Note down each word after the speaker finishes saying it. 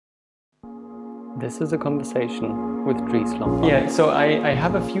This is a conversation with Dries Lombard. Yeah, so I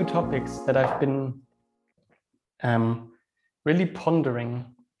have a few topics that I've been really pondering,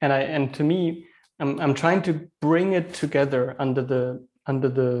 and to me, I'm trying to bring it together under the.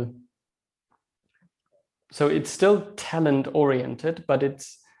 So it's still talent oriented, but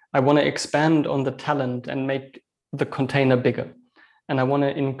I want to expand on the talent and make the container bigger, and I want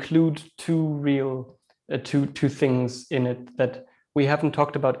to include two things in it that we haven't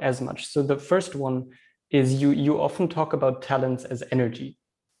talked about as much. So the first one is you often talk about talents as energy,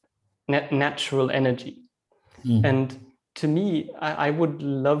 natural energy. And to me, I would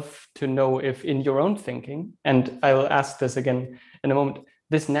love to know if in your own thinking, and I'll ask this again in a moment,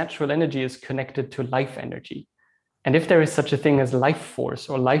 this natural energy is connected to life energy. And if there is such a thing as life force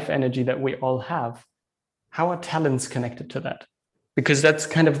or life energy that we all have, how are talents connected to that? Because that's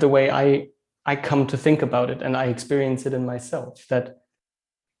kind of the way I come to think about it, and I experience it in myself, that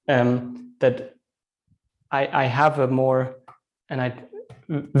that I have a more, and I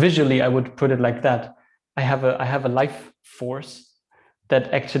visually I would put it like that. I have a life force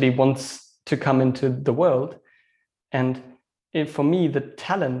that actually wants to come into the world, and for me the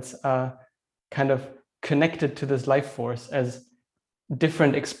talents are kind of connected to this life force as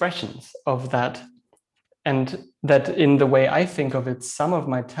different expressions of that, and that in the way I think of it, some of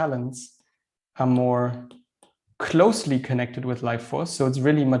my talents are more closely connected with life force, so it's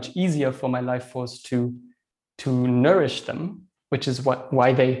really much easier for my life force to nourish them, which is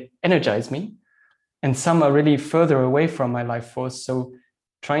why they energize me. And some are really further away from my life force, so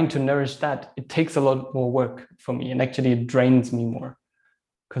trying to nourish that, it takes a lot more work for me, and actually it drains me more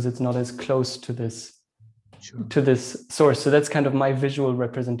because it's not as close to this source. So that's kind of my visual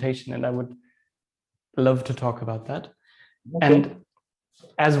representation, and I would love to talk about that. Okay. And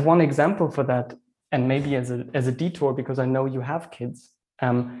as one example for that, and maybe as a detour, because I know you have kids,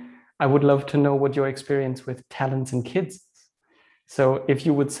 I would love to know what your experience with talents and kids is. So if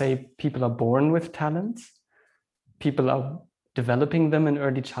you would say people are born with talents, people are developing them in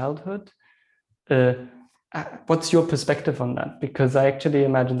early childhood, what's your perspective on that? Because I actually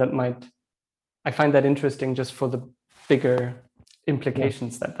imagine I find that interesting just for the bigger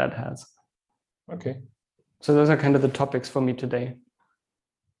implications that has. Okay. So those are kind of the topics for me today.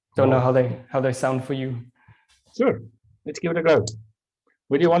 Don't know how they sound for you. Sure. Let's give it a go.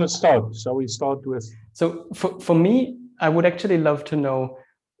 Where do you want to start? Shall we start with? So for me, I would actually love to know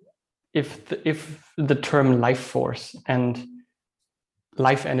if the term life force and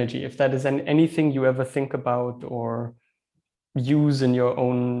life energy, if that is anything you ever think about or use in your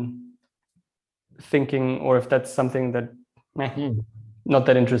own thinking, or if that's something that not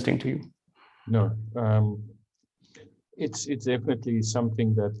that interesting to you. No, it's definitely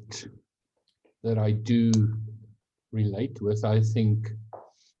something that I do relate with. I think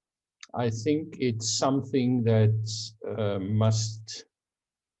it's something that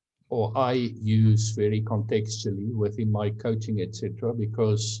I use very contextually within my coaching, etc.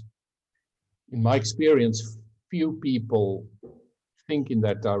 Because in my experience, few people think in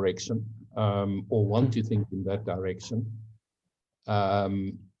that direction or want to think in that direction.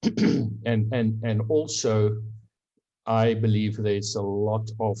 And also, I believe there's a lot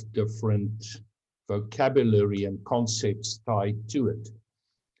of different vocabulary and concepts tied to it.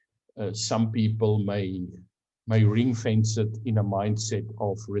 Some people may ring fence it in a mindset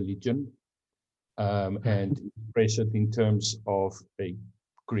of religion and express it in terms of a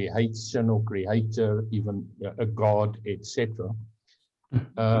creation or creator, even a god, etc.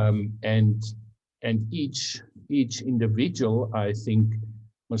 And each individual, I think,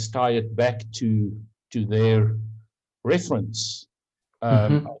 must tie it back to their reference. I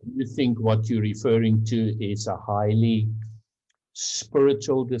do think what you're referring to is a highly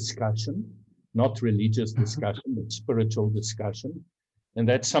spiritual discussion, not religious discussion, but spiritual discussion. And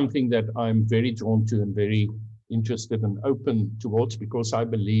that's something that I'm very drawn to and very interested and open towards, because I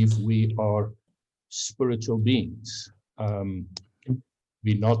believe we are spiritual beings.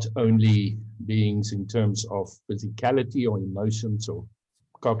 We're not only beings in terms of physicality or emotions or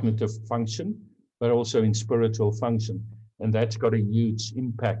cognitive function, but also in spiritual function. And that's got a huge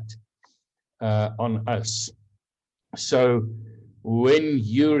impact on us. So when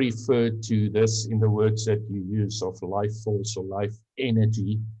you refer to this in the words that you use of life force or life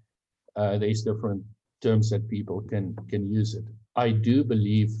energy, there's different terms that people can use it. I do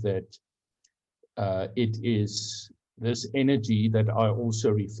believe that it is this energy that I also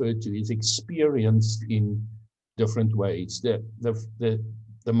refer to is experienced in different ways. The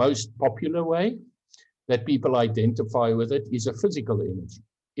most popular way that people identify with it is a physical energy.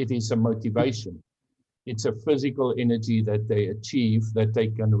 It is a motivation. It's a physical energy that they achieve that they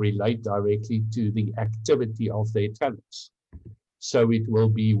can relate directly to the activity of their talents. So it will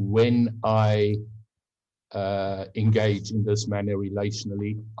be when I engage in this manner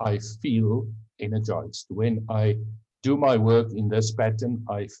relationally, I feel energized. When I do my work in this pattern,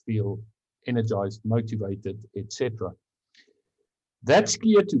 I feel energized, motivated, etc. That's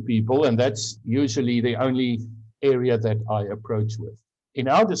clear to people, and that's usually the only area that I approach with. In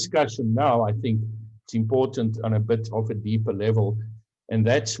our discussion now, I think it's important on a bit of a deeper level, and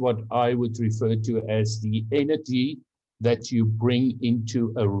that's what I would refer to as the energy that you bring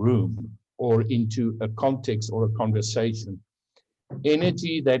into a room or into a context or a conversation.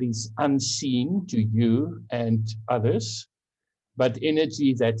 Energy that is unseen to you and others, but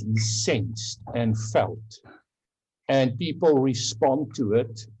energy that is sensed and felt. And people respond to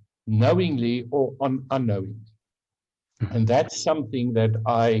it knowingly or unknowingly. And that's something that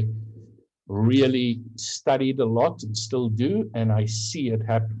I really studied a lot and still do, and I see it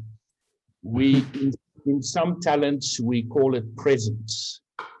happen. In some talents, we call it presence.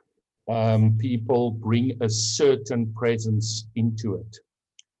 People bring a certain presence into it.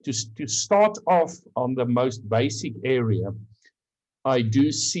 To start off on the most basic area, I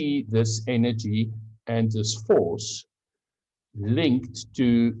do see this energy and this force linked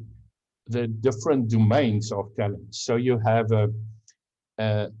to the different domains of talent. So you have a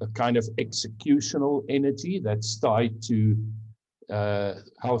kind of executional energy that's tied to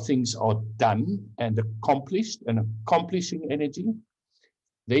how things are done and accomplished, and accomplishing energy.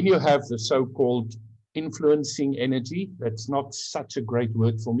 Then you have the so-called influencing energy. That's not such a great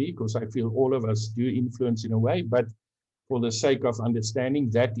word for me because I feel all of us do influence in a way, but for the sake of understanding,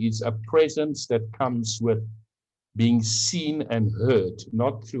 that is a presence that comes with being seen and heard,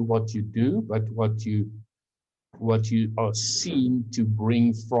 not through what you do, but what you are seen to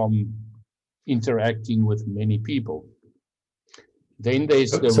bring from interacting with many people. Then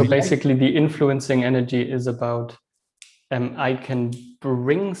there's so basically the influencing energy is about I can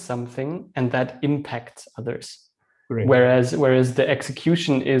bring something and that impacts others. Correct. Whereas the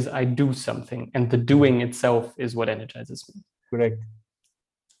execution is I do something, and the doing itself is what energizes me. Correct.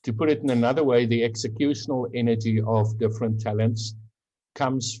 To put it in another way, the executional energy of different talents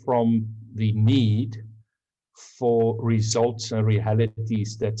comes from the need for results and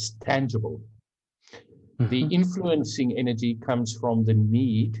realities that's tangible. Mm-hmm. The influencing energy comes from the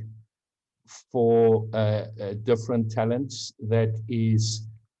need for different talents that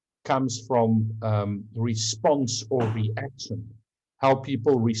comes from response or reaction, how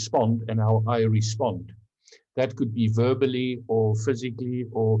people respond and how I respond. That could be verbally or physically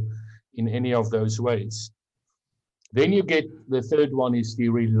or in any of those ways. Then you get the third one is the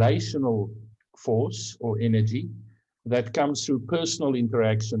relational force or energy that comes through personal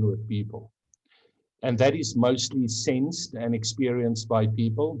interaction with people. And that is mostly sensed and experienced by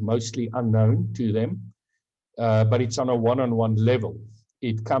people, mostly unknown to them, but it's on a one-on-one level.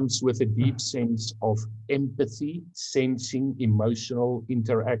 It comes with a deep sense of empathy, sensing, emotional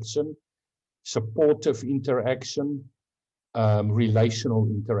interaction, supportive interaction, relational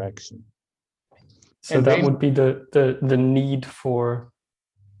interaction. So and that would be the need for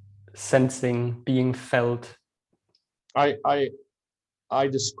sensing, being felt. I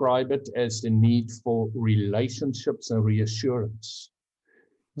describe it as the need for relationships and reassurance.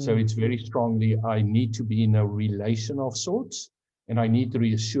 So it's very strongly, I need to be in a relation of sorts, and I need the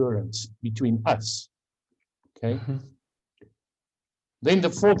reassurance between us. Okay. Mm-hmm. Then the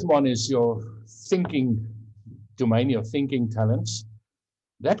fourth one is your thinking domain, your thinking talents.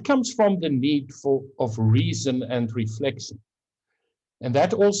 That comes from the need of reason and reflection. And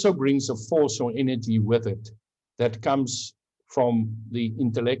that also brings a force or energy with it that comes from the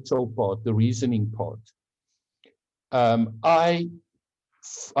intellectual part, the reasoning part.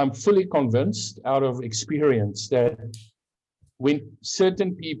 I'm fully convinced out of experience that when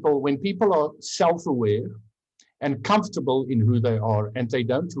people are self-aware and comfortable in who they are, and they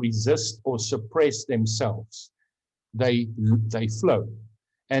don't resist or suppress themselves, they flow,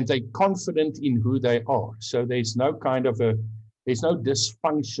 and they're confident in who they are. So there's no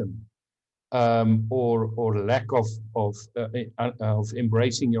dysfunction or lack of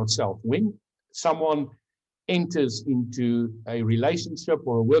embracing yourself. When someone enters into a relationship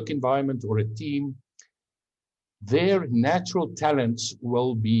or a work environment or a team, their natural talents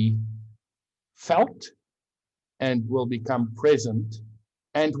will be felt and will become present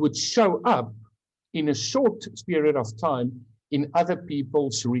and would show up in a short period of time in other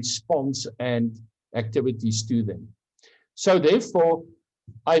people's response and activities to them. So therefore,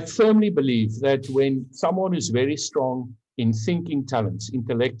 I firmly believe that when someone is very strong in thinking talents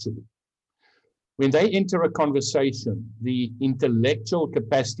intellectually, When they enter a conversation, the intellectual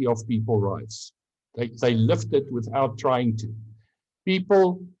capacity of people rise. They lift it without trying to.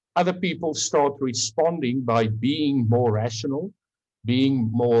 Other people start responding by being more rational, being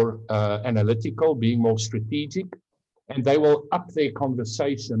more analytical, being more strategic, and they will up their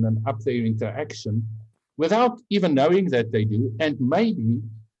conversation and up their interaction without even knowing that they do, and maybe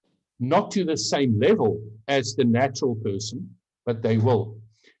not to the same level as the natural person, but they will.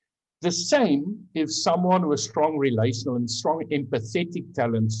 The same if someone with strong relational and strong empathetic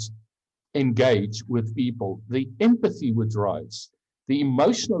talents engage with people, the empathy would rise, the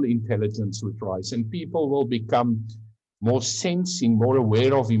emotional intelligence would rise, and people will become more sensing, more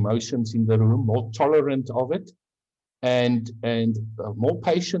aware of emotions in the room, more tolerant of it, and more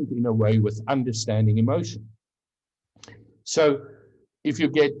patient in a way with understanding emotion. So if you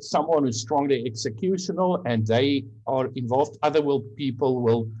get someone who's strongly executional and they are involved, other people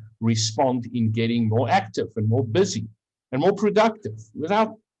will respond in getting more active and more busy and more productive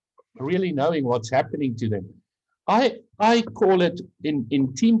without really knowing what's happening to them. I call it,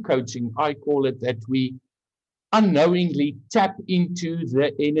 in team coaching, I call it that we unknowingly tap into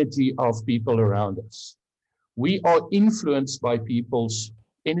the energy of people around us. We are influenced by people's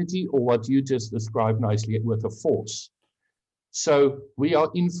energy, or what you just described nicely with a force. So we are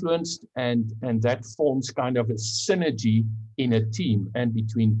influenced, and that forms kind of a synergy in a team and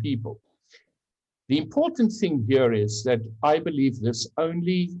between people. The important thing here is that I believe this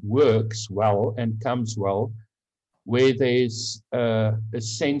only works well and comes well where there's a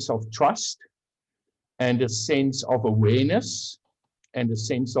sense of trust and a sense of awareness and a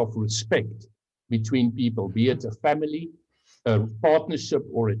sense of respect between people, be it a family, a partnership,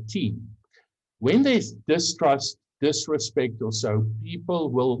 or a team. When there's distrust, disrespect or so, people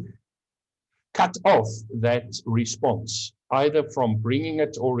will cut off that response, either from bringing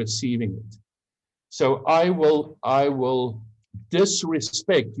it or receiving it. So I will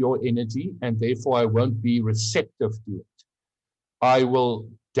disrespect your energy, and therefore I won't be receptive to it. I will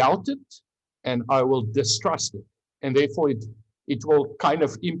doubt it, and I will distrust it, and therefore it will kind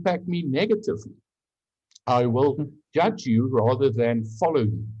of impact me negatively. I will judge you rather than follow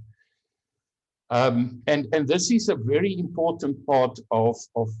you. And this is a very important part of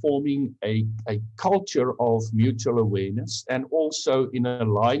forming a culture of mutual awareness, and also in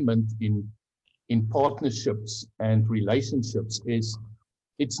alignment in partnerships and relationships.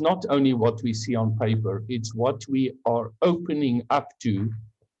 It's not only what we see on paper, it's what we are opening up to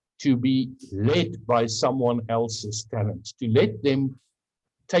be led by someone else's talents, to let them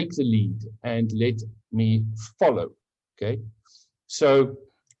take the lead and let me follow. Okay, so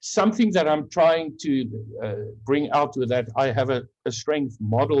something that I'm trying to bring out with that, I have a strength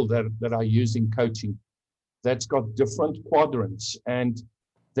model that I use in coaching that's got different quadrants, and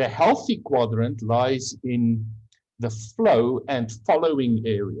the healthy quadrant lies in the flow and following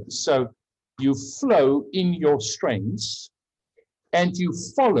area. So you flow in your strengths and you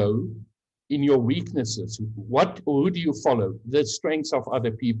follow in your weaknesses. Who do you follow? The strengths of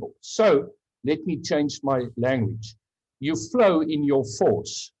other people. So let me change my language. You flow in your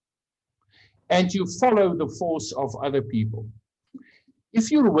force and you follow the force of other people. If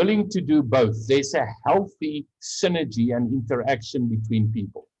you're willing to do both, there's a healthy synergy and interaction between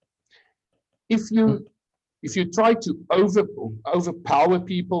people. If you try to overpower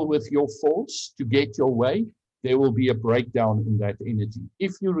people with your force to get your way, there will be a breakdown in that energy.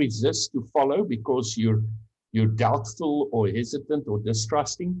 If you resist to follow because you're doubtful or hesitant or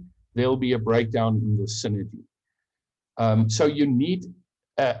distrusting, there'll be a breakdown in the synergy. So you need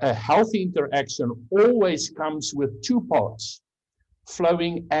a healthy interaction always comes with two parts,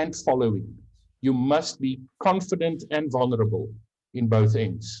 flowing and following. You must be confident and vulnerable in both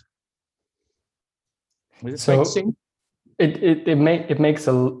ends. Does it make sense? It makes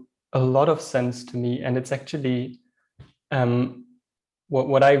a lot of sense to me, and it's actually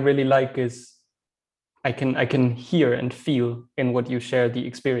what I really like is I can hear and feel in what you share the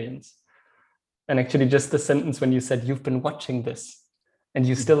experience. And actually just the sentence when you said you've been watching this and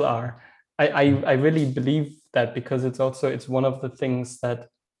you still are, I really believe that, because it's one of the things that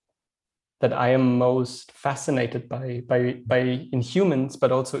I am most fascinated by in humans,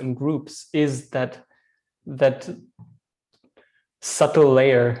 but also in groups, is that subtle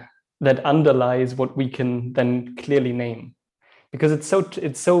layer that underlies what we can then clearly name, because it's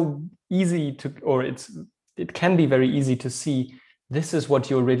so easy to, or it can be very easy to see this is what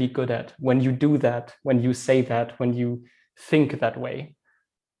you're really good at when you do that, when you say that, when you think that way.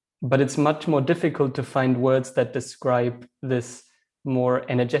 But it's much more difficult to find words that describe this more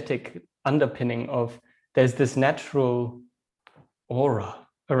energetic underpinning of there's this natural aura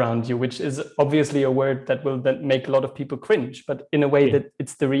around you, which is obviously a word that will then make a lot of people cringe, but in a way that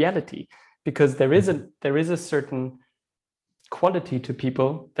it's the reality, because there is a certain quality to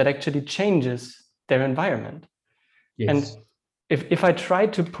people that actually changes their environment. Yes. And if I try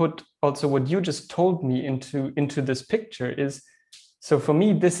to put also what you just told me into this picture is, so for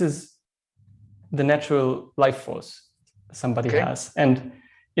me, this is the natural life force somebody has. And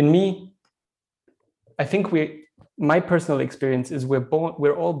in me, I think my personal experience is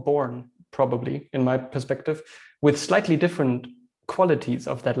we're all born, probably, in my perspective, with slightly different qualities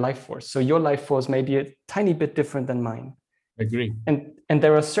of that life force. So your life force may be a tiny bit different than mine. Agree. And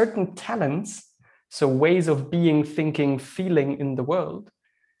there are certain talents, so ways of being, thinking, feeling in the world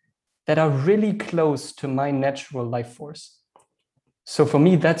that are really close to my natural life force. So for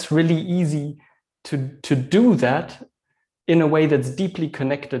me, that's really easy to do that in a way that's deeply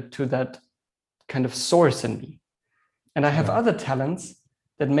connected to that kind of source in me. And I have other talents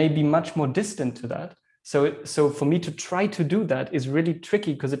that may be much more distant to that. So for me to try to do that is really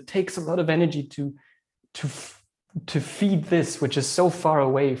tricky, because it takes a lot of energy to feed this, which is so far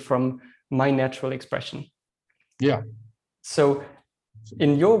away from my natural expression. Yeah. So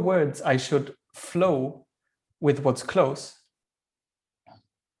in your words, I should flow with what's close.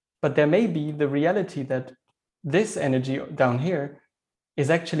 But there may be the reality that this energy down here is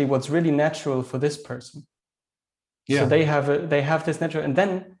actually what's really natural for this person. Yeah. So they have this natural, and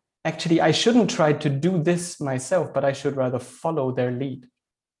then actually I shouldn't try to do this myself, but I should rather follow their lead.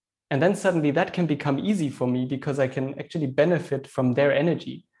 And then suddenly that can become easy for me, because I can actually benefit from their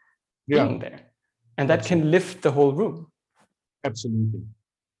energy being there. And that can lift the whole room. Absolutely.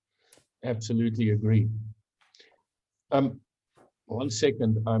 Absolutely agree. 1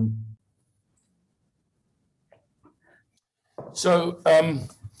 second. So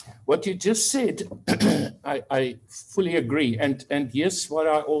what you just said, I fully agree. And yes, what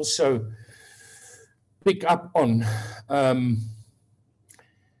I also pick up on,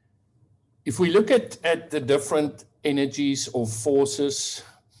 if we look at the different energies or forces,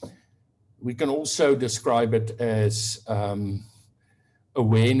 we can also describe it as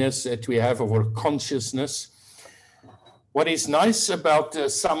awareness that we have, of our consciousness. What is nice about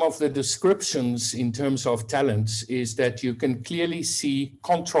some of the descriptions in terms of talents is that you can clearly see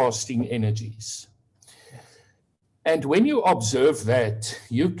contrasting energies. And when you observe that,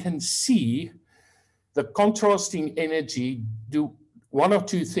 you can see the contrasting energy do one or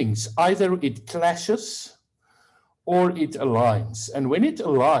two things. Either it clashes or it aligns. And when it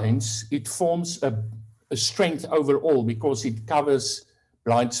aligns, it forms a strength overall, because it covers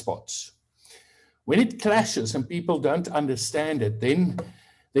blind spots. When it clashes and people don't understand it, then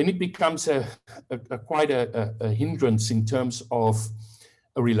it becomes quite a hindrance in terms of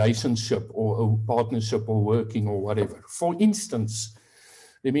a relationship or a partnership or working or whatever. For instance,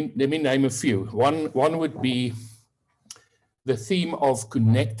 let me name a few. One would be the theme of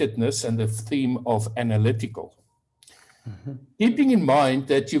connectedness and the theme of analytical. Mm-hmm. Keeping in mind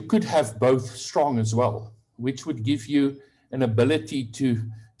that you could have both strong as well, which would give you an ability to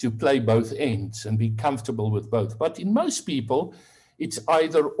play both ends and be comfortable with both. But in most people, it's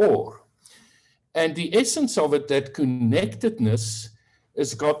either or. And the essence of it, that connectedness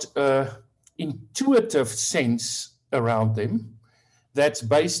has got an intuitive sense around them that's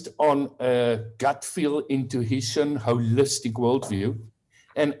based on a gut feel, intuition, holistic worldview.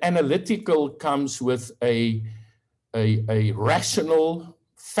 And analytical comes with a rational,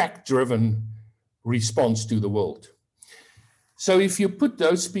 fact-driven response to the world. So if you put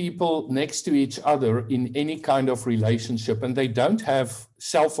those people next to each other in any kind of relationship, and they don't have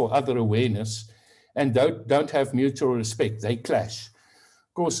self or other awareness and don't have mutual respect, they clash.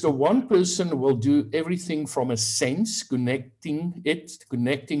 Of course, the one person will do everything from a sense, connecting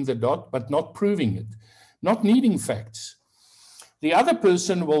the dot, but not proving it, not needing facts. The other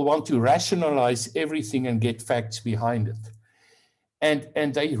person will want to rationalize everything and get facts behind it.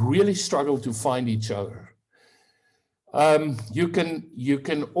 And they really struggle to find each other. You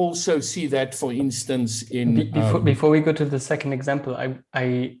can also see that, for instance, in before we go to the second example,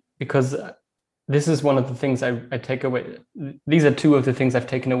 I because this is one of the things I take away. These are two of the things I've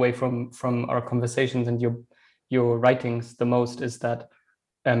taken away from our conversations and your writings the most, is that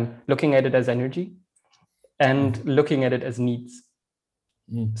looking at it as energy and looking at it as needs.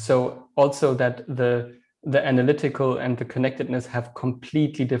 So also that the analytical and the connectedness have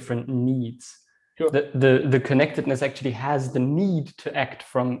completely different needs. Sure. The connectedness actually has the need to act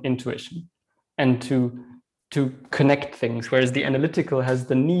from intuition and to connect things, whereas the analytical has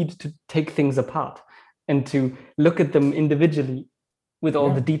the need to take things apart and to look at them individually with all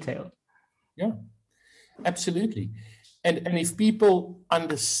the detail. Yeah, absolutely. And if people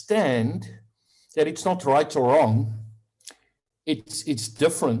understand that it's not right or wrong, it's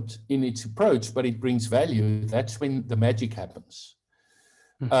different in its approach, but it brings value, that's when the magic happens.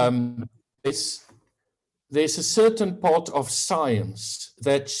 There's a certain part of science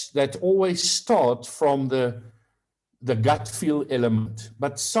that always starts from the gut feel element,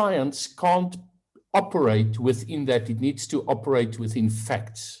 but science can't operate within that. It needs to operate within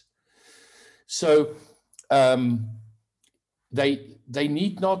facts. So they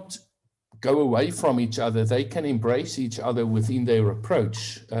need not go away from each other. They can embrace each other within their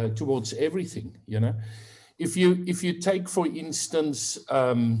approach towards everything. You know, if you take, for instance,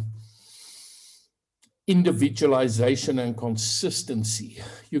 individualization and consistency,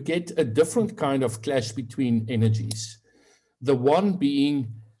 you get a different kind of clash between energies. The one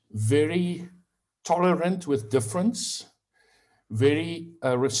being very tolerant with difference, very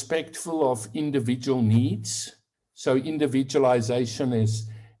respectful of individual needs. So individualization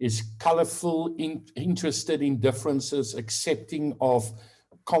is colorful, interested in differences, accepting of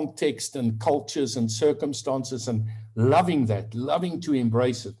context and cultures and circumstances, and loving that, loving to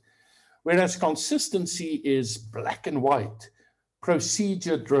embrace it. Whereas consistency is black and white,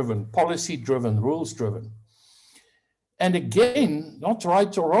 procedure-driven, policy-driven, rules-driven. And again, not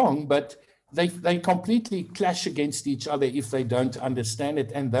right or wrong, but they completely clash against each other if they don't understand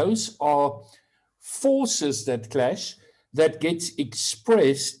it. And those are forces that clash, that gets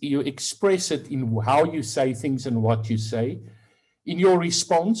expressed. You express it in how you say things and what you say, in your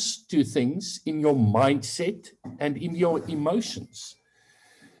response to things, in your mindset, and in your emotions.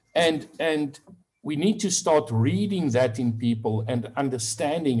 And we need to start reading that in people and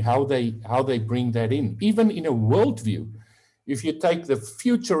understanding how they bring that in, even in a worldview. If you take the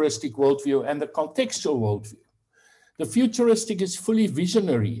futuristic worldview and the contextual worldview, the futuristic is fully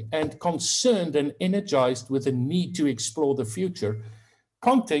visionary and concerned and energized with a need to explore the future.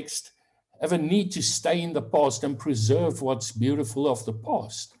 Context have a need to stay in the past and preserve what's beautiful of the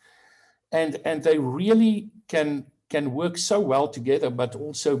past. And they really can work so well together, but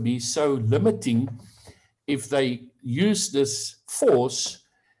also be so limiting if they use this force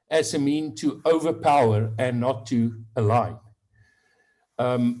as a mean to overpower and not to align.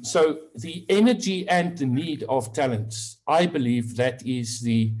 So the energy and the need of talents, I believe that is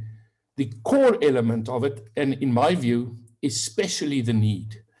the core element of it. And in my view, especially the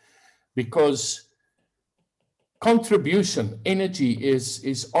need, because contribution, energy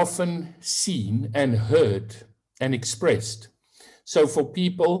is often seen and heard and expressed. So for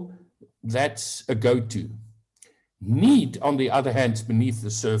people, that's a go-to. Need, on the other hand, is beneath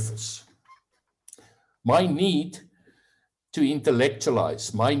the surface. My need to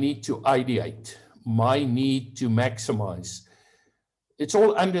intellectualize, my need to ideate, my need to maximize, it's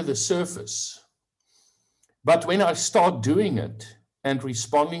all under the surface. But when I start doing it and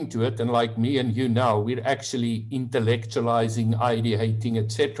responding to it, and like me and you now, we're actually intellectualizing, ideating,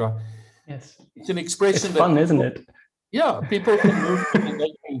 etc. Yes. It's an expression. It's fun, isn't it? Yeah, people can move, and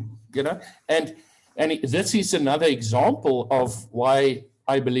they can, you know, and this is another example of why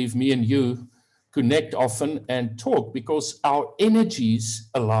I believe me and you connect often and talk, because our energies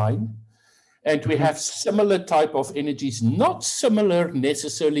align and we have similar type of energies, not similar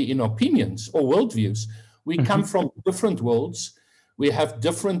necessarily in opinions or worldviews. We come from different worlds. We have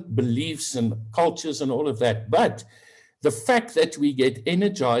different beliefs and cultures and all of that. But the fact that we get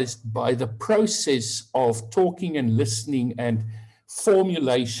energized by the process of talking and listening and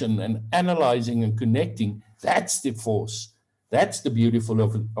formulation and analyzing and connecting, that's the force. That's the beautiful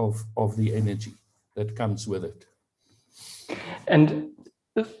of the energy that comes with it. And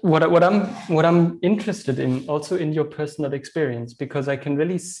what I'm interested in, also in your personal experience, because I can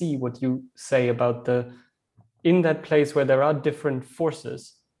really see what you say about in that place where there are different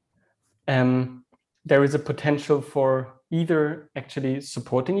forces, there is a potential for either actually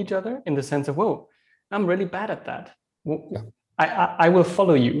supporting each other in the sense of, whoa, I'm really bad at that. Yeah. I will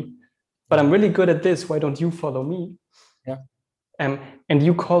follow you, but I'm really good at this. Why don't you follow me? Yeah. And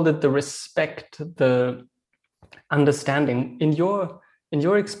you called it the respect, the understanding. In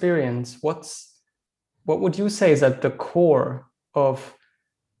your experience, what would you say is at the core of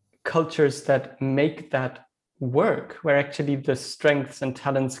cultures that make that work, where actually the strengths and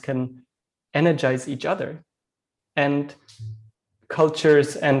talents can energize each other, and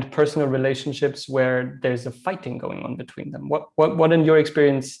cultures and personal relationships where there's a fighting going on between them? What in your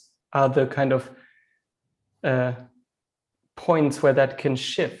experience are the kind of points where that can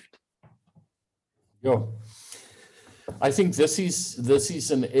shift? Yeah, I think this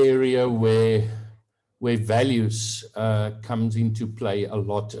is an area where values comes into play a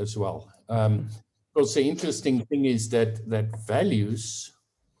lot as well. Because the interesting thing is that values,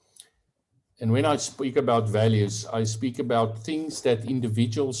 and when I speak about values, I speak about things that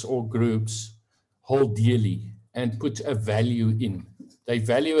individuals or groups hold dearly and put a value in. They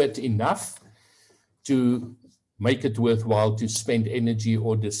value it enough to make it worthwhile to spend energy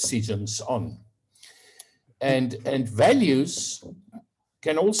or decisions on. And values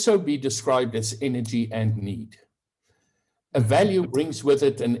can also be described as energy and need. A value brings with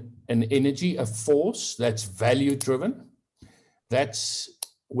it an energy, a force that's value driven. That's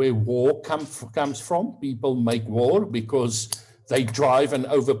where war comes from. People make war because they drive and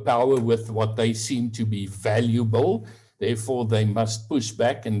overpower with what they seem to be valuable. Therefore, they must push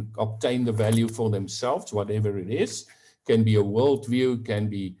back and obtain the value for themselves, whatever it is. Can be a worldview, can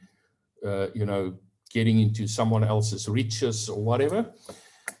be, getting into someone else's riches or whatever.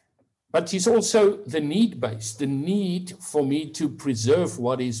 But it's also the need-based, the need for me to preserve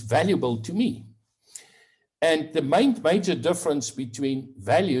what is valuable to me. And the major difference between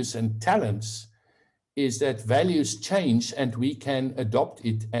values and talents is that values change and we can adopt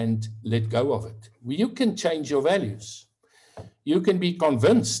it and let go of it. You can change your values. You can be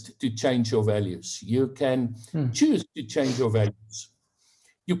convinced to change your values. You can choose to change your values.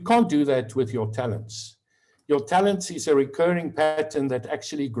 You can't do that with your talents. Your talents is a recurring pattern that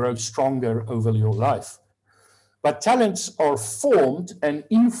actually grows stronger over your life. But talents are formed and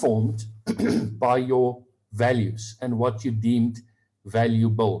informed by your values and what you deemed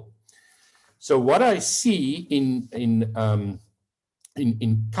valuable. So what I see in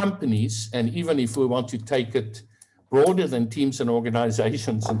companies, and even if we want to take it broader than teams and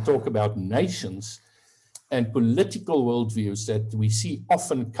organizations and talk about nations and political worldviews that we see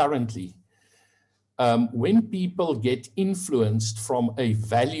often currently, when people get influenced from a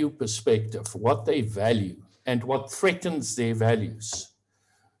value perspective, what they value and what threatens their values,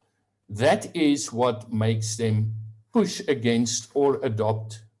 that is what makes them push against or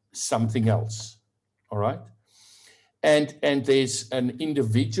adopt something else, all right? And there's an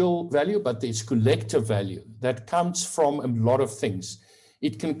individual value, but there's collective value that comes from a lot of things.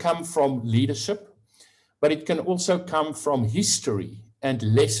 It can come from leadership, but it can also come from history and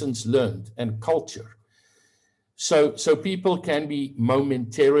lessons learned and culture. So people can be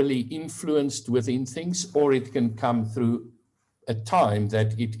momentarily influenced within things, or it can come through a time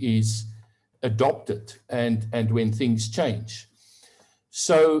that it is adopted and when things change.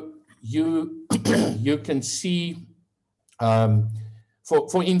 So you can see,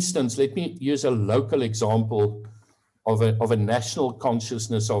 for instance, let me use a local example of a national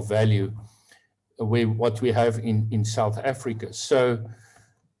consciousness of value, what we have in South Africa. So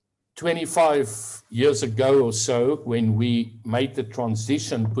 25 years ago or so, when we made the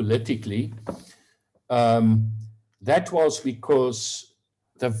transition politically, that was because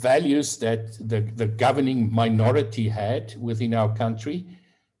the values that the governing minority had within our country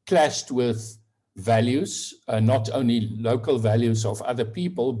clashed with values, not only local values of other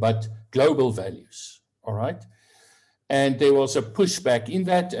people, but global values, all right? And there was a pushback in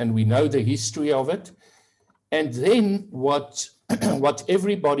that, and we know the history of it. And then what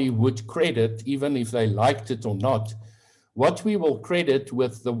everybody would credit, even if they liked it or not, what we will credit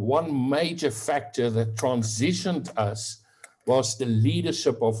with the one major factor that transitioned us was the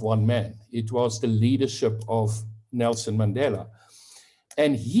leadership of one man. It was the leadership of Nelson Mandela.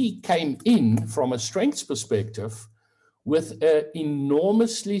 And he came in from a strengths perspective with an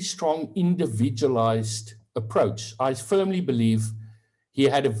enormously strong individualized approach. I firmly believe he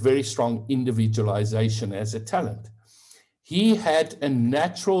had a very strong individualization as a talent. He had a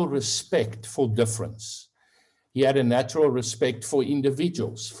natural respect for difference. He had a natural respect for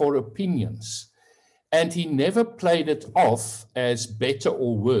individuals, for opinions. And he never played it off as better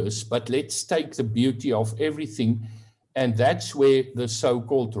or worse, but let's take the beauty of everything. And that's where the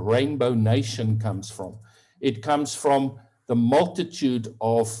so-called Rainbow Nation comes from. It comes from the multitude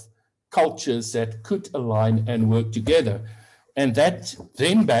of cultures that could align and work together. And that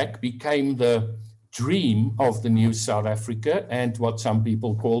then back became the dream of the new South Africa and what some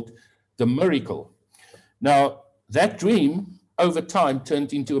people called the miracle. Now, that dream over time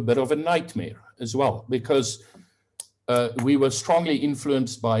turned into a bit of a nightmare as well, because we were strongly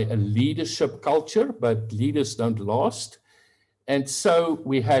influenced by a leadership culture, but leaders don't last. And so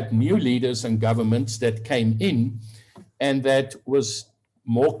we had new leaders and governments that came in, and that was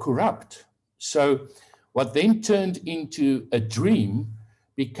more corrupt. So what then turned into a dream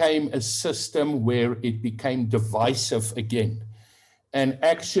became a system where it became divisive again. And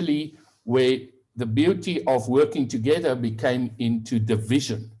actually where the beauty of working together became into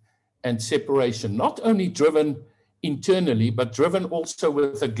division and separation, not only driven internally, but driven also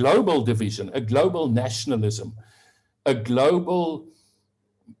with a global division, a global nationalism, a global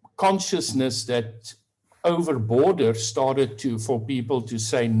consciousness that over borders started for people to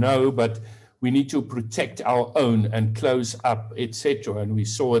say no, but we need to protect our own and close up, etc. And we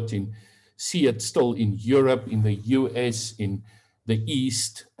see it still in Europe, in the US, in the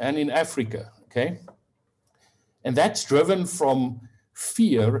East, and in Africa, okay? And that's driven from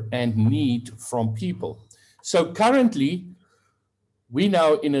fear and need from people. So currently, we're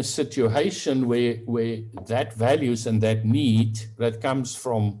now in a situation where that values and that need that comes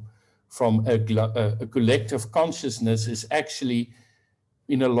from a collective consciousness is actually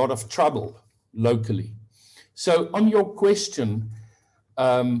in a lot of trouble locally. So on your question,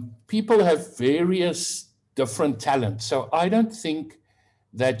 people have various different talents. So I don't think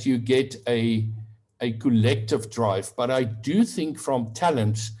that you get a collective drive, but I do think from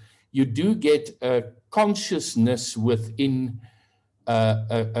talents, you do get a consciousness within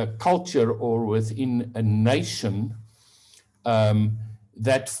a culture or within a nation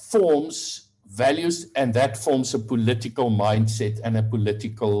that forms values, and that forms a political mindset and a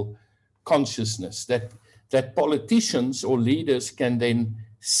political consciousness that politicians or leaders can then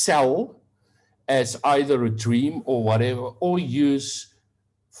sell as either a dream or whatever, or use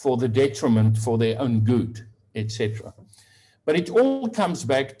for the detriment, for their own good, etc. But it all comes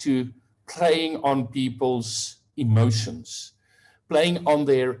back to playing on people's emotions, playing on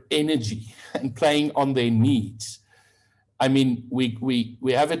their energy, and playing on their needs. I mean, we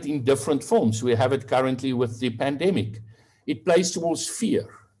have it in different forms. We have it currently with the pandemic. It plays towards fear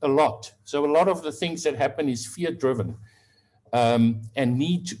a lot. So a lot of the things that happen is fear-driven and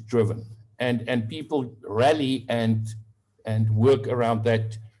need-driven. And people rally and work around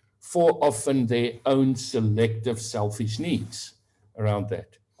that for often their own selective selfish needs around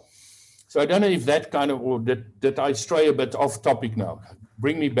that. So I don't know if that kind of, or did I stray a bit off topic now?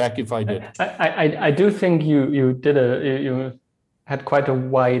 Bring me back if I did. I do think you had quite a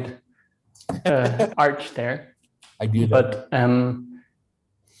wide arch there. I do that. But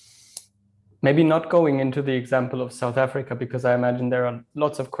maybe not going into the example of South Africa, because I imagine there are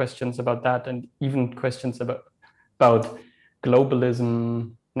lots of questions about that, and even questions about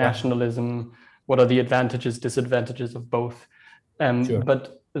globalism, nationalism, what are the advantages, disadvantages of both. Sure.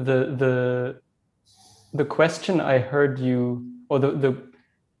 But the question I heard you, or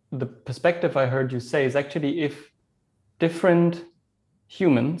the perspective I heard you say is actually if different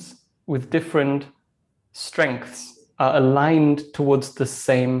humans with different strengths are aligned towards the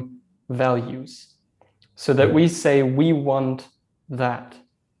same values, so that we say we want that.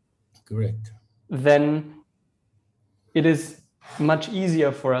 Correct. Then it is much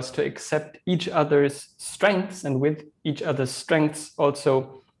easier for us to accept each other's strengths, and with each other's strengths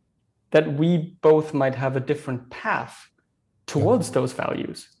also that we both might have a different path towards those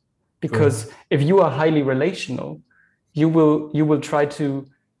values. Because if you are highly relational, you will try to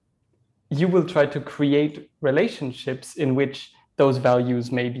create relationships in which those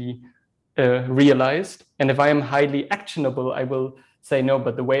values may be realized. And if I am highly actionable, I will say no,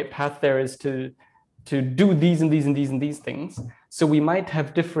 but the path there is to do these and these and these and these things. So we might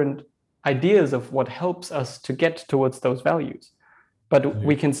have different ideas of what helps us to get towards those values, but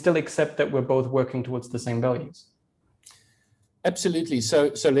we can still accept that we're both working towards the same values. Absolutely.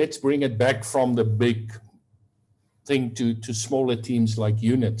 So let's bring it back from the big thing to smaller teams, like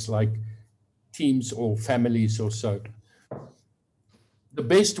units, like teams or families or so. The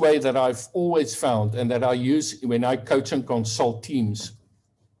best way that I've always found, and that I use when I coach and consult teams,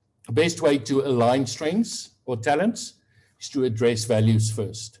 the best way to align strengths or talents is to address values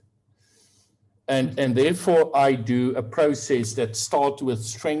first. And therefore, I do a process that starts with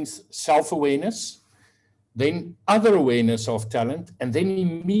strengths, self-awareness, then other awareness of talent, and then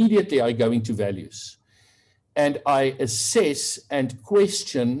immediately I go into values. And I assess and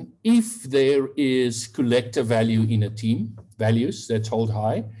question if there is collective value in a team, values that hold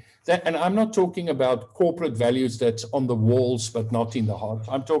high. And I'm not talking about corporate values that's on the walls but not in the heart.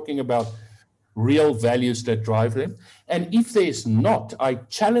 I'm talking about real values that drive them. And if there's not, I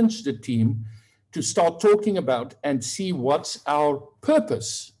challenge the team to start talking about and see what's our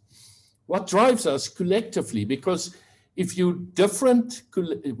purpose. What drives us collectively? Because if you're different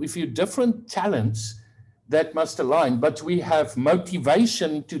talents, that must align, but we have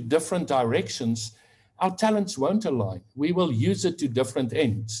motivation to different directions, our talents won't align. We will use it to different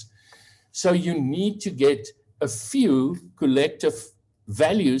ends. So you need to get a few collective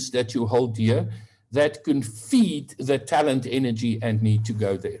values that you hold dear that can feed the talent, energy, and need to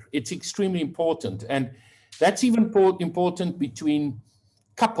go there. It's extremely important. And that's even important between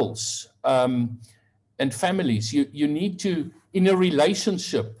couples. and families. You need to, in a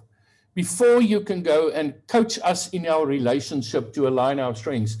relationship, before you can go and coach us in our relationship to align our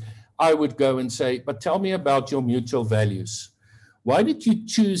strengths, I would go and say, but tell me about your mutual values. Why did you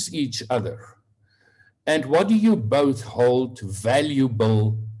choose each other? And what do you both hold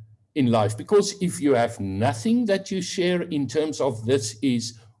valuable in life? Because if you have nothing that you share in terms of this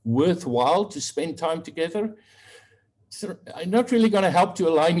is worthwhile to spend time together, I'm not really going to help to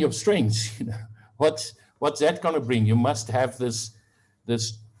align your strengths. You know, what's that going to bring? You must have this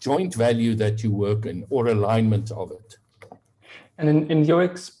joint value that you work in, or alignment of it. And in your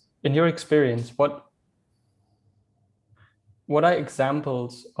experience, what are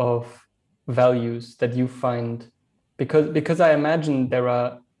examples of values that you find? Because I imagine there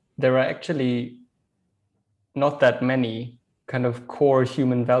are actually not that many kind of core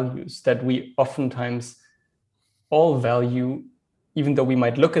human values that we oftentimes all value, even though we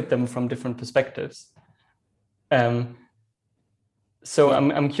might look at them from different perspectives. So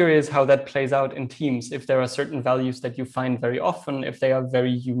I'm curious how that plays out in teams, if there are certain values that you find very often, if they are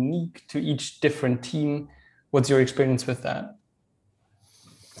very unique to each different team. What's your experience with that?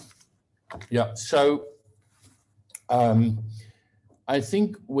 Yeah, so I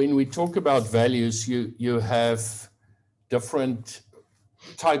think when we talk about values, you have different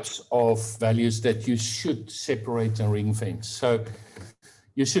types of values that you should separate and ring fence. So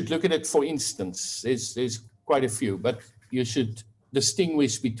you should look at it, for instance, there's quite a few, but you should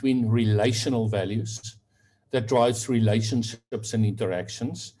distinguish between relational values that drives relationships and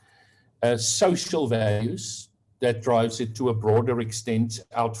interactions, social values that drives it to a broader extent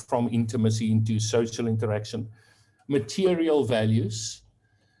out from intimacy into social interaction, material values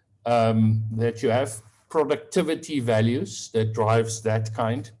that you have, productivity values that drives that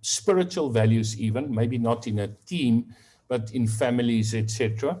kind, spiritual values even, maybe not in a team, but in families,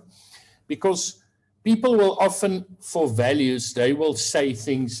 etc. Because people will often, for values, they will say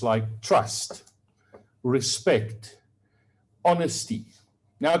things like trust, respect, honesty.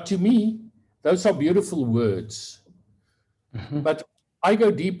 Now, to me, those are beautiful words. Mm-hmm. But I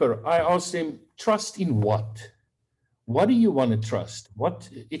go deeper. I ask them, trust in what? What do you want to trust?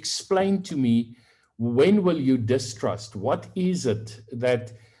 Explain to me, when will you distrust? What is it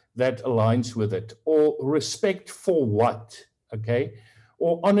that aligns with it? Or respect for what? Okay?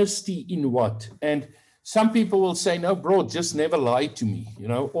 Or honesty in what? And some people will say, no, bro, just never lie to me. You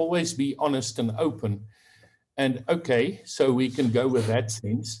know, always be honest and open. And okay, so we can go with that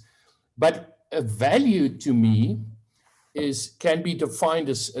sense. But a value to me can be defined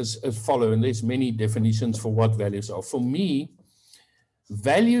as follows, and there's many definitions for what values are. For me,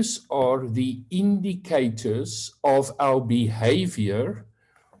 values are the indicators of our behavior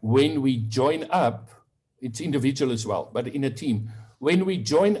when we join up. It's individual as well, but in a team, when we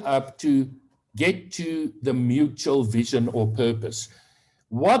join up to get to the mutual vision or purpose.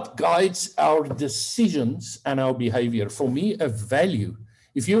 What guides our decisions and our behavior? For me, a value.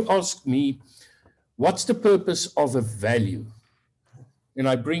 If you ask me, what's the purpose of a value? And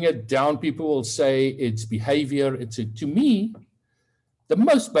I bring it down, people will say it's behavior. To me, the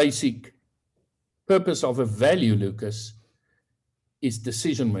most basic purpose of a value, Lucas, is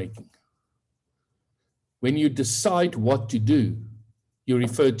decision making. When you decide what to do, you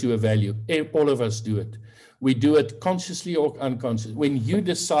refer to a value. All of us do it. We do it consciously or unconsciously. When you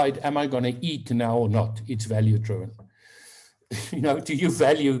decide, am I going to eat now or not? It's value driven. You know, do you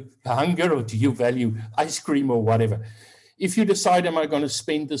value hunger or do you value ice cream or whatever? If you decide, am I going to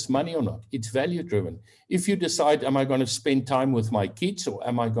spend this money or not? It's value driven. If you decide, am I going to spend time with my kids or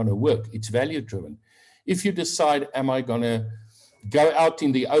am I going to work? It's value driven. If you decide, am I going to go out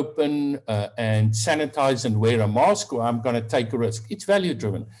in the open and sanitize and wear a mask, or I'm going to take a risk? It's value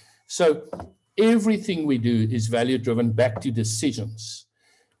driven. So everything we do is value driven back to decisions,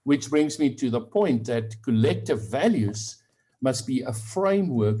 which brings me to the point that collective values must be a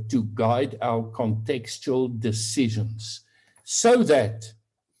framework to guide our contextual decisions. So that,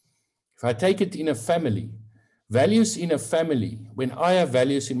 if I take it in a family, values in a family, when I have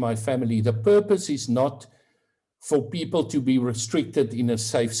values in my family, the purpose is not for people to be restricted in a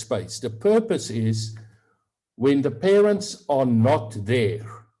safe space. The purpose is, when the parents are not there,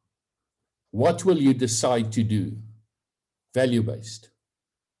 what will you decide to do? Value-based.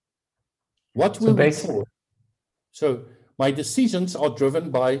 What will we do? So my decisions are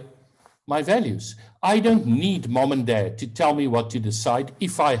driven by my values. I don't need mom and dad to tell me what to decide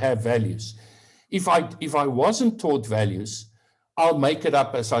if I have values. If I wasn't taught values, I'll make it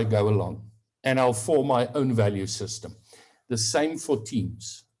up as I go along, and I'll form my own value system. The same for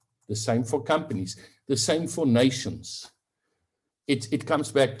teams, the same for companies, the same for nations. it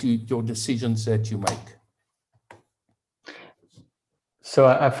comes back to your decisions that you make. So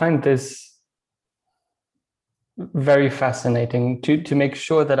I find this very fascinating to make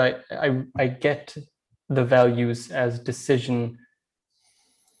sure that I get the values as decision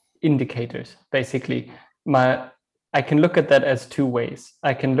indicators. Basically, I can look at that as two ways.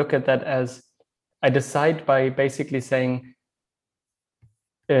 I can look at that as I decide by basically saying,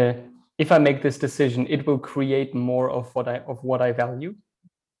 if I make this decision, it will create more of what I value.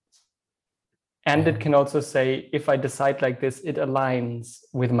 And it can also say, if I decide like this, it aligns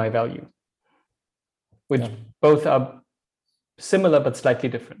with my value, which both are similar but slightly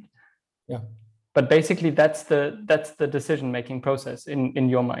different. Yeah. But basically, that's the decision-making process in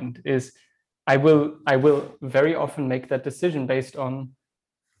your mind. Is I will very often make that decision based on,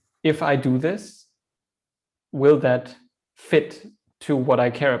 if I do this, will that fit to what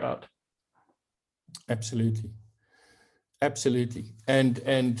I care about? Absolutely.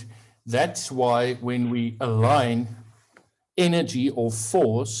 And that's why when we align energy or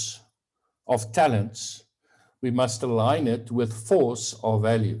force of talents, we must align it with force of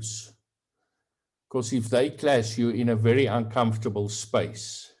values. Because if they clash, you're in a very uncomfortable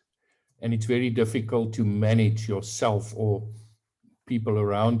space, and it's very difficult to manage yourself or people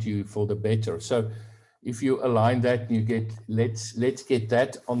around you for the better. So if you align that, you get, let's get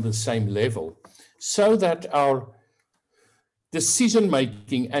that on the same level, so that our decision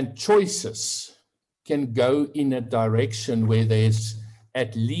making and choices can go in a direction where there's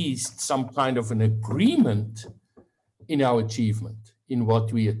at least some kind of an agreement in our achievement, in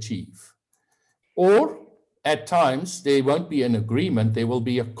what we achieve. Or at times there won't be an agreement, there will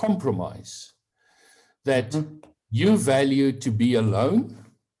be a compromise, that you value to be alone,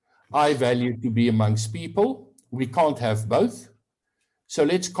 I value to be amongst people. We can't have both. So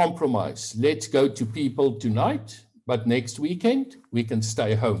let's compromise. Let's go to people tonight, but next weekend we can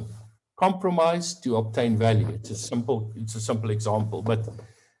stay home. Compromise to obtain value. It's a simple example, but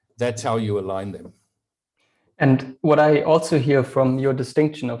that's how you align them. And what I also hear from your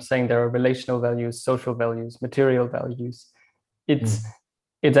distinction of saying there are relational values, social values, material values, it's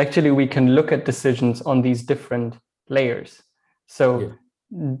actually, we can look at decisions on these different layers. So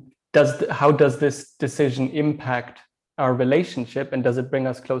how does this decision impact our relationship, and does it bring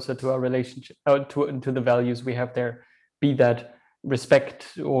us closer to our relationship, to the values we have there, be that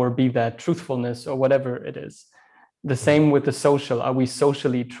respect or be that truthfulness or whatever it is. The same with the social. Are we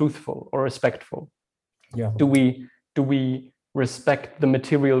socially truthful or respectful? Yeah. Do we respect the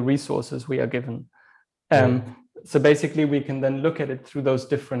material resources we are given? So basically, we can then look at it through those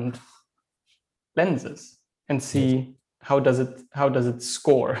different lenses and see how does it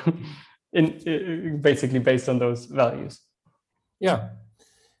score in basically based on those values. Yeah,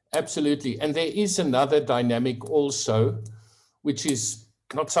 absolutely. And there is another dynamic also, which is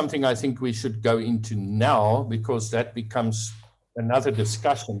not something I think we should go into now, because that becomes another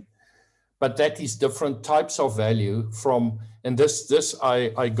discussion. But that is different types of value from, and this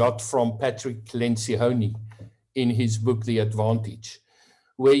I got from Patrick Lencioni in his book, The Advantage,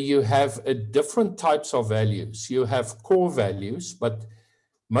 where you have different types of values. You have core values, but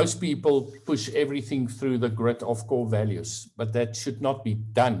most people push everything through the grid of core values, but that should not be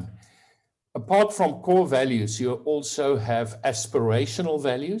done. Apart from core values, you also have aspirational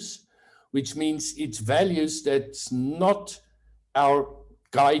values, which means it's values that's not our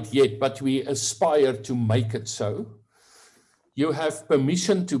guide yet, but we aspire to make it so. You have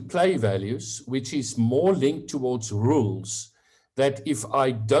permission to play values, which is more linked towards rules, that if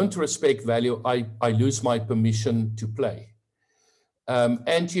I don't respect value, I lose my permission to play.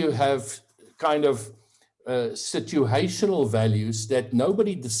 And you have kind of situational values that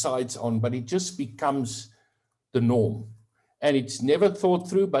nobody decides on, but it just becomes the norm. And it's never thought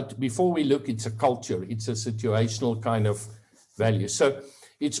through, but before we look, it's a culture, it's a situational kind of value. So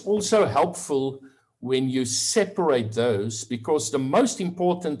it's also helpful when you separate those, because the most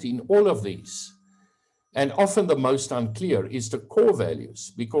important in all of these, and often the most unclear, is the core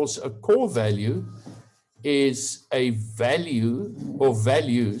values, because a core value is a value or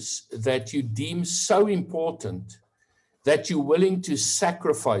values that you deem so important that you're willing to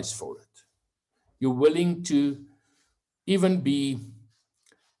sacrifice for it. You're willing to even be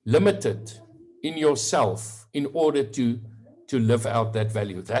limited in yourself in order to live out that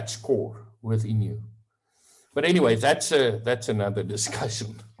value. That's core within you. But anyway, that's another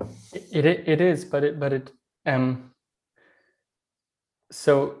discussion. It is,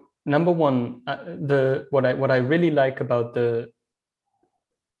 so number one, what I really like about the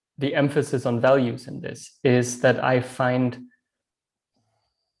emphasis on values in this is that I find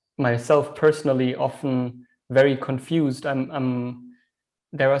myself personally often very confused.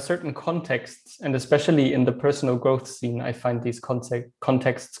 There are certain contexts, and especially in the personal growth scene, I find these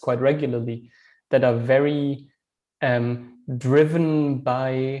contexts quite regularly that are very driven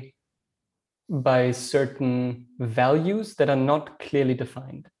by certain values that are not clearly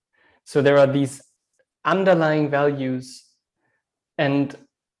defined. So there are these underlying values, and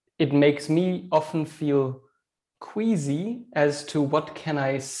it makes me often feel queasy as to what can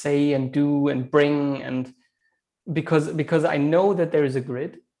I say and do and bring, and because I know that there is a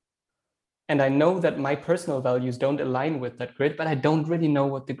grid, and I know that my personal values don't align with that grid, but I don't really know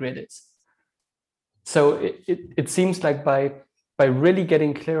what the grid is. So it seems like by really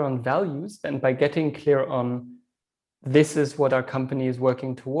getting clear on values, and by getting clear on this is what our company is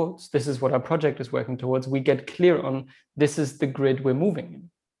working towards, this is what our project is working towards, we get clear on this is the grid we're moving in.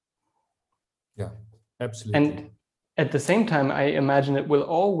 Yeah, absolutely. And at the same time, I imagine it will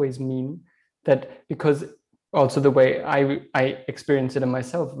always mean that, because also the way I experience it in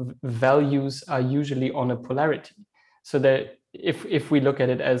myself, values are usually on a polarity. So that if we look at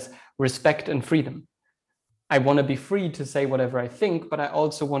it as respect and freedom, I want to be free to say whatever I think, but I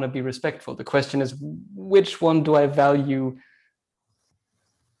also want to be respectful. The question is, which one do I value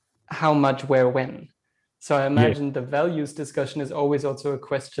how much, where, when? So I imagine the values discussion is always also a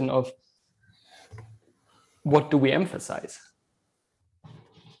question of what do we emphasize?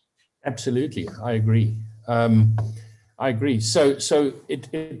 Absolutely, I agree. I agree. So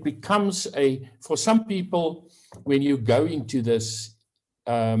it becomes for some people, when you go into this,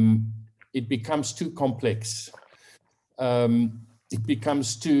 it becomes too complex. It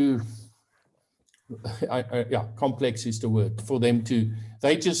becomes too, complex is the word for them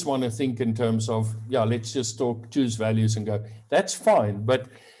they just want to think in terms of, let's just choose values and go. That's fine. But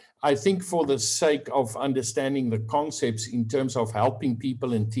I think for the sake of understanding the concepts in terms of helping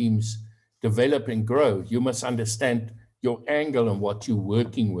people and teams develop and grow, you must understand your angle and what you're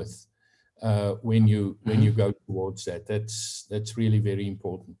working with when you go towards that. That's really very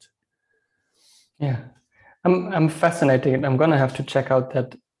important. Yeah, I'm fascinated. I'm gonna have to check out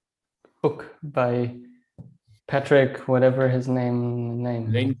that book by Patrick, whatever his name.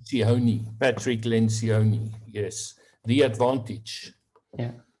 Lencioni, Patrick Lencioni. Yes, The Advantage.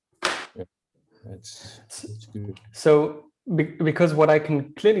 Yeah. That's good. So because what I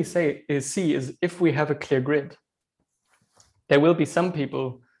can clearly see is if we have a clear grid, there will be some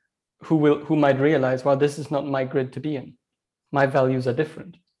people who might realize, well, this is not my grid to be in. My values are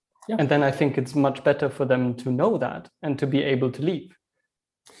different. Yeah. And then I think it's much better for them to know that and to be able to leave.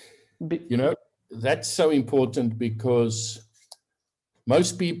 That's so important, because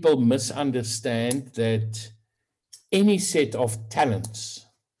most people misunderstand that any set of talents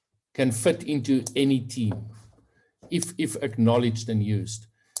can fit into any team if acknowledged and used.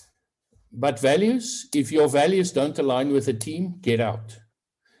 But values, if your values don't align with a team, get out.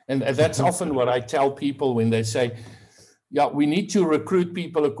 And that's often what I tell people when they say, we need to recruit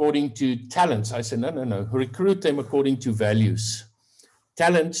people according to talents. I say, no. Recruit them according to values.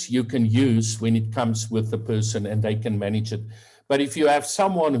 Talents you can use when it comes with the person and they can manage it. But if you have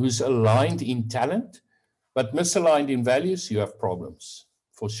someone who's aligned in talent, but misaligned in values, you have problems,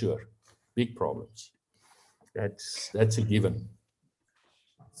 for sure. Big problems. That's a given.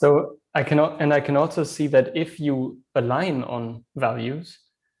 So I can also see that if you align on values,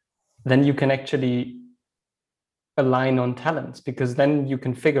 then you can actually align on talents, because then you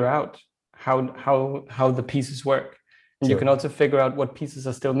can figure out how the pieces work, and you can also figure out what pieces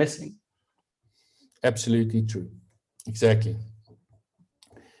are still missing. Absolutely true. Exactly.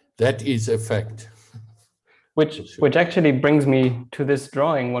 That is a fact. Which actually brings me to this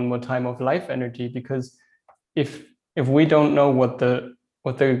drawing one more time of life energy, because if we don't know what the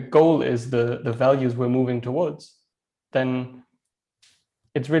goal is, the values we're moving towards, then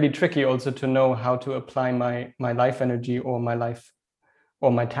it's really tricky also to know how to apply my life energy or my life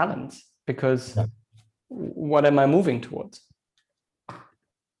or my talents, because what am I moving towards?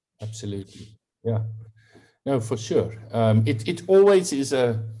 Absolutely. Yeah. No, for sure. It always is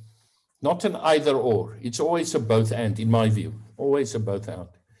not an either or. It's always a both and, in my view. Always a both and.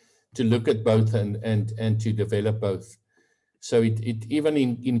 To look at both and to develop both. So it even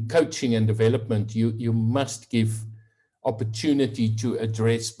in coaching and development, you must give opportunity to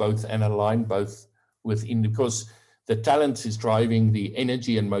address both and align both within, because the talent is driving the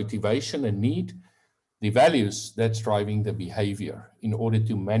energy and motivation and need. The values, that's driving the behavior in order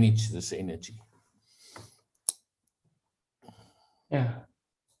to manage this energy. Yeah.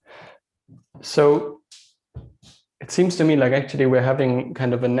 So it seems to me like actually we're having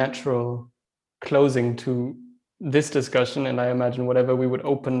kind of a natural closing to this discussion, and I imagine whatever we would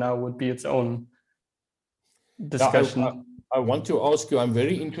open now would be its own discussion. Now, I want to ask you, I'm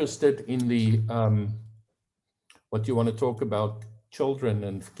very interested in the what you want to talk about, children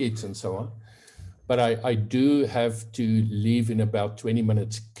and kids and so on. But I do have to leave in about 20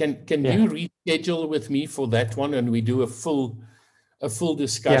 minutes. Can you reschedule with me for that one, and we do a full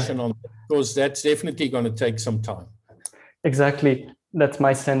discussion on that? Because that's definitely going to take some time. Exactly. That's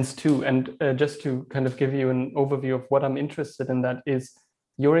my sense too. And just to kind of give you an overview of what I'm interested in, that is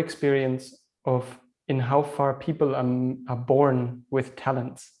your experience of in how far people are born with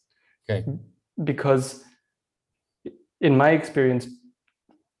talents. Okay. Because in my experience,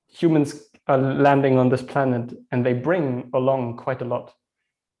 humans are landing on this planet and they bring along quite a lot.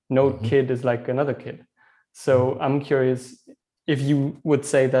 No kid is like another kid. So I'm curious if you would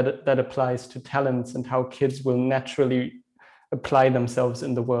say that that applies to talents and how kids will naturally apply themselves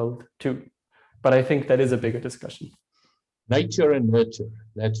in the world too. But I think that is a bigger discussion. Nature and nurture,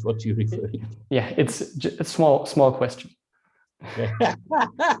 that's what you're referring to. Yeah, it's a small question.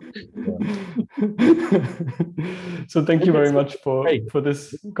 So thank you very much for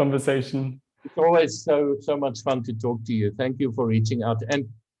this conversation. It's always so much fun to talk to you. Thank you for reaching out. And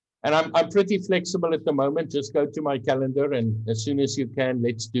I'm pretty flexible at the moment. Just go to my calendar, and as soon as you can,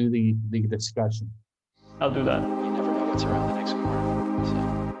 let's do the discussion. I'll do that. You never know what's around the next corner.